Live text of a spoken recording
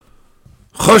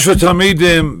Chosha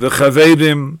Tamidim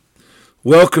v'chavedim,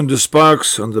 welcome to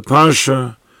Sparks on the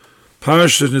Parshios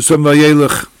Nitzvavim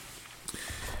Vayeilech.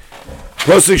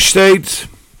 Pasuk steht,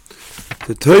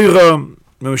 the Torah,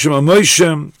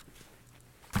 Moshe,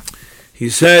 he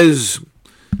says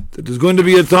that there's going to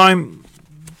be a time,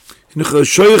 you're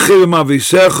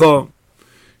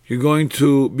going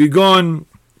to be gone,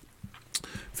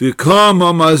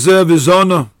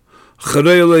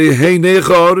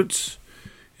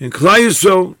 in Klai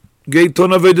Yisrael, geht ton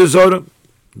avodah zara,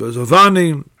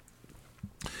 bezavanim,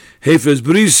 hefes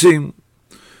brisim,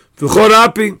 v'chor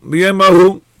api, b'yem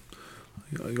ahu.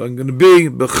 I'm going to be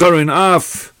b'charin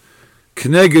af,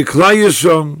 knege Klai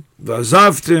Yisrael,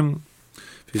 v'azavtim,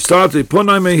 v'starti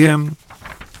ponai mehem,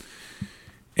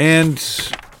 and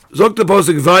zok the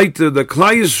pasuk weiter, the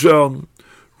Klai Yisrael,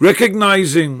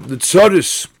 recognizing the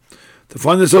tzaris, to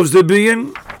find themselves to be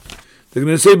in, they're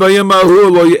going to say, "Bayem ahu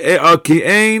lo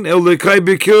ye'akein el lekai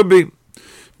b'kirbi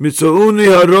mitzauni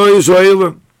haroy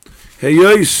zoyla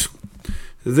heyos,"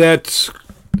 that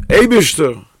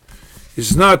Eibishter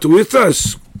is not with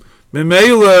us.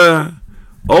 Memela,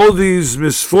 all these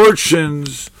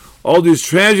misfortunes, all these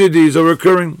tragedies are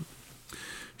occurring.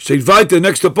 Steht weiter,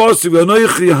 next apostle,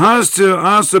 "V'anoichi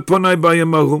haster ponai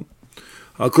bayem ahu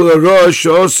hakol harosh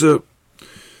oser."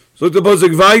 So the apostle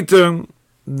weiter,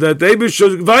 that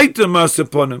Eibishter weiter must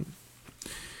upon him.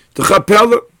 The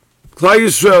Chapella, Klai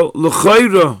Yisrael,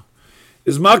 L'chayra,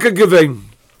 is Makkah given.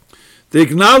 They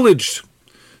acknowledged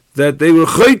that they were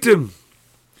chaytim.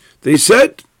 They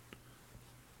said,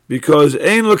 because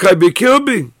Ein L'kai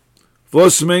B'kirbi,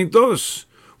 Vos meint os.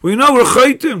 We know we're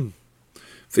chaytim.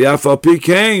 V'yaf al pi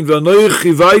kein,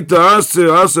 v'anoichi weiter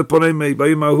aser ponei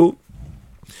bayim ahu.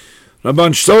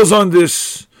 Rabban Shtolz on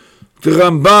this, the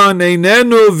Ramban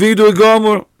einenu vidu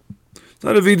gomor.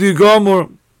 Not a vidu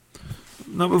gomor.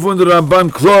 Not before the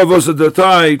Ramban klar was at the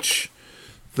taich.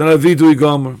 Not a vidu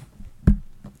gomor.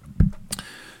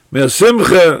 Mer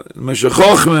simche, Moshe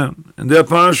Chochmah, and der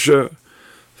Parsha,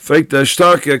 fake the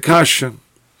starke kasha.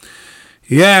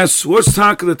 Yes, what's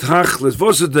talk the tachlis?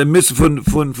 What's the mitzvah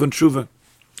von tshuva?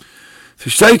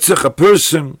 Versteht sich a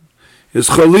person is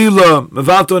chalila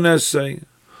mevaton essay,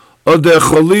 or the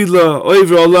chalila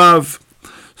over alav.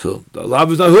 So the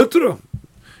alav is not hutra.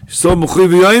 So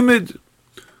mechiv yomid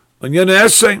on yen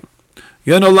essay,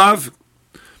 yen alav.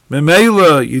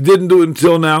 Memela, you didn't do it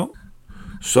until now.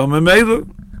 So memela,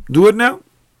 do it now.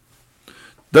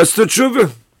 That's the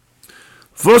tshuva.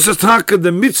 First is taka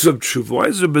the mitzvah tshuva. Why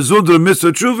is it bezundra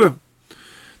mitzvah tshuva?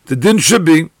 The din should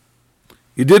be,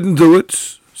 you didn't do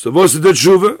it. So what's the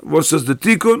tshuva? What says the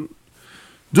tikkun?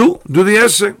 Do the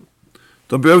essay.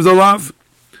 Don't be over the love.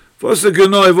 What's the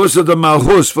genoi? What's the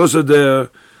malchus? What's the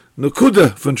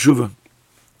nekuda von tshuva?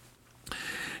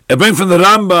 Bringt from the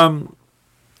Rambam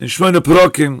in Shmona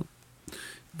Perokim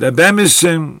that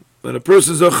bemisim when a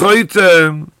person's a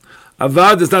chayte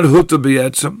avad is not huta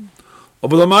beyetzem,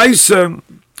 but the ma'isa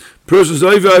person's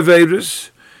over averis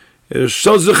is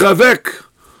shozich avek.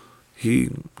 He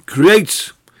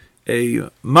creates a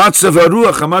matzav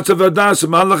haruach, a matzav hadas, a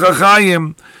malach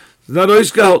hachayim. It's not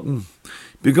always gehalten.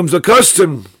 Becomes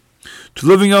accustomed to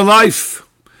living a life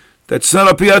that's not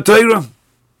a piyatayra.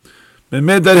 And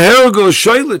made that hergo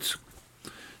shaylit.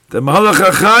 The Mahalach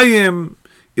HaChaim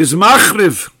is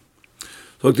machriv.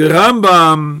 So the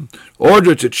Rambam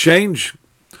ordered to change,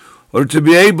 or to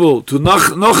be able to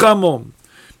nochamol,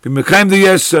 be mekayim the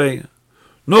yesay,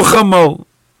 nochamol,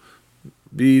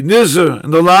 be nizer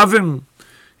and the lavim.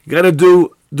 You got to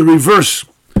do the reverse.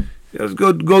 You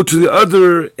got to go to the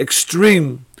other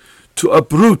extreme, to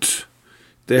uproot.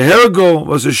 The hergo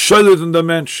was a shaylit in the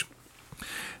mensch.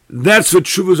 That's what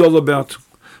tshuva is all about.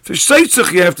 For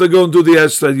sheitzach, you have to go and do the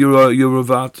esed, you're a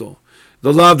vato.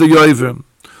 The lav the yoivim.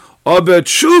 Aber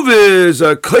tshuva is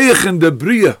a koyach in the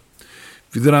bria.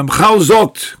 Wie der Ramchal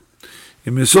sagt,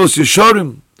 in Mesos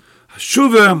Yesharim,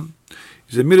 tshuva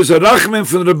is a midas arachmen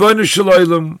from the Rebbeinu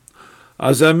Shalom,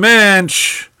 as a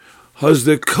mensch has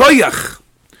the koyach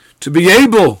to be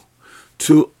able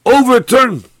to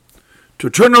overturn, to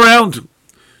turn around,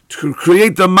 to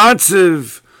create the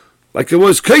matziv, like it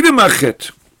was Kedem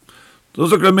Achet.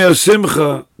 Those are Gramei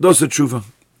Simcha, those are Tshuva.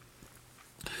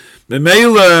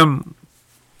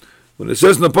 When it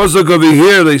says in the Pasuk over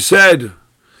here, they said,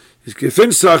 these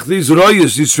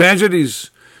royas, these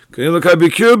tragedies,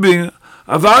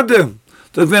 avadem,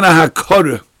 so again a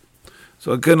hakora.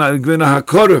 So again a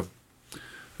hakora,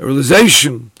 a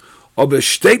realization of a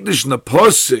statelish in the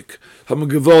Pasuk, haben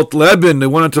gewollt leben, they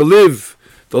wanted to live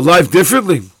the life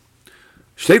differently.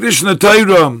 Statelish in the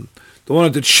Torah, they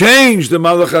wanted to change the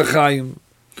Malach HaChaim.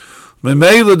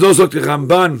 Memela, those like the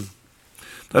Ramban,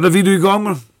 Dann Avidui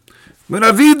Gomer. Wenn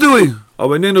Avidui,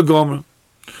 aber nicht nur Gomer.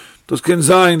 Das kann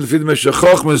sein, für die Meshe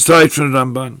Chochmes Zeit von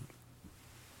Ramban.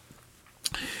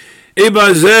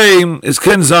 Eba Zeim, es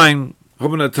kann sein,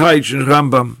 haben wir eine Zeit in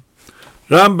Rambam.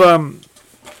 Rambam,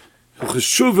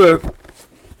 Cheshuva,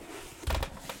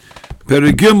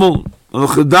 Perigimel, und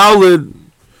Chedalid,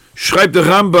 schreibt der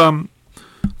Rambam,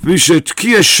 wie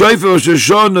Tkiya Shofar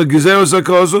Shoshana Gezeros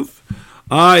HaKosov,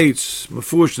 it's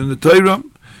mafushed in the Torah,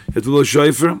 it will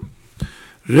Shofar.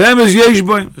 Remez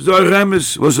Yeshboy, so a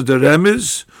Remez, was it a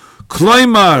Remez?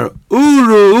 Kloimar,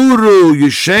 Uru,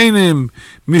 Yeshenim,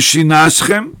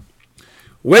 Mishinaschem,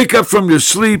 wake up from your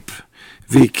sleep,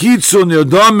 Vikitzu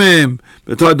Nirdomim,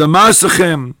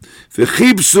 Betadamasachem,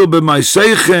 Vichipsu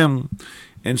B'maiseichem,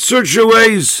 and search your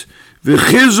ways,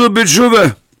 Vichizu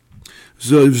B'tshuva,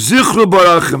 so Zichru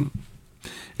Barachem,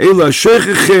 Ela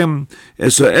Sheichechem,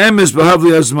 Esa Emes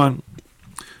B'havli Azman,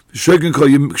 V'sheichen Kol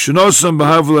Yimkshinosam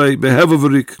B'havli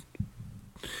B'hevavurik.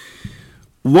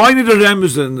 Why need a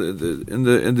Remez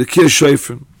in the Kiyah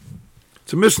Shofar?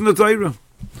 It's a mission of the Torah.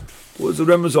 What is the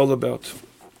Remez all about?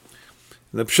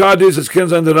 And the Pshad is, it's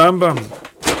Kenz and the Rambam.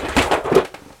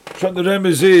 Pshad the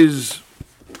Remez is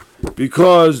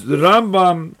because the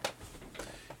Rambam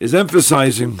is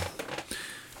emphasizing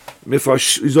is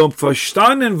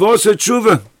verstanden was a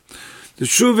tshuva. The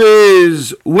tshuva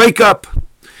is wake up.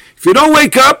 If you don't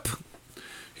wake up,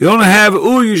 you don't have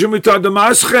yishmitad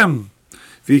damaschem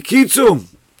vikitzu.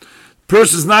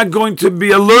 Person's not going to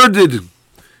be alerted.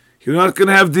 You're not going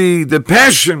to have the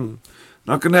passion,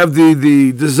 not going to have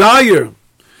the desire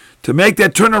to make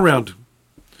that turnaround,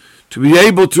 to be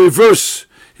able to reverse.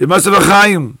 You must have a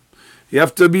chayim. You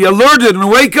have to be alerted and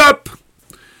wake up.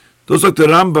 Those like the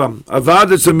Rambam.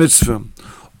 Avad is a mitzvah.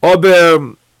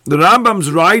 Aber the Rambam's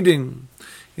writing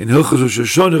in Hilchos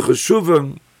Shoshana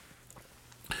Cheshuva,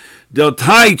 the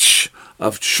taich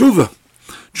of tshuva.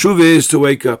 Tshuva is to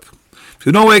wake up. If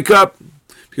you don't wake up,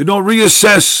 if you don't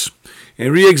reassess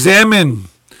and re-examine,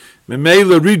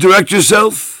 memela, redirect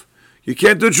yourself, you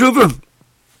can't do tshuva.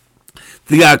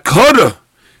 The Akoda,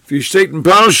 if you state in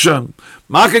Parsha,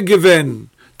 Maka given,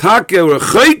 Take or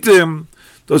Chaitim,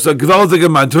 those are gewaltige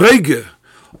Madrege,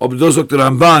 aber those are the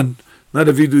Ramban, not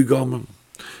a Vidui Gomer.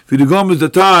 Vidui Gomer is the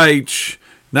taich,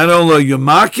 not only your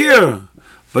makir,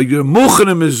 but your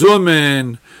muchanim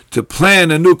mezumen to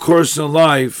plan a new course in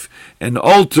life and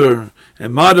alter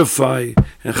and modify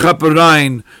and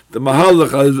chaperein the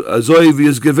mahalach azoiv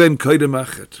is given kaidem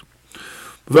achet.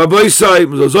 Rabbi say,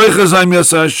 zoicha zaym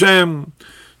yasa Hashem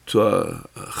to a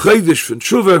chaydish von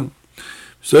tshuva,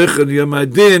 zoicha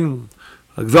yamadin,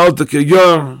 a gewaltige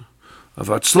yor of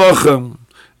atzlochem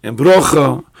and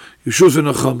brocha,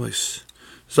 Yeshua v'nachamis.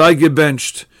 Sei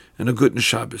gebenched and a good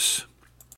Shabbos.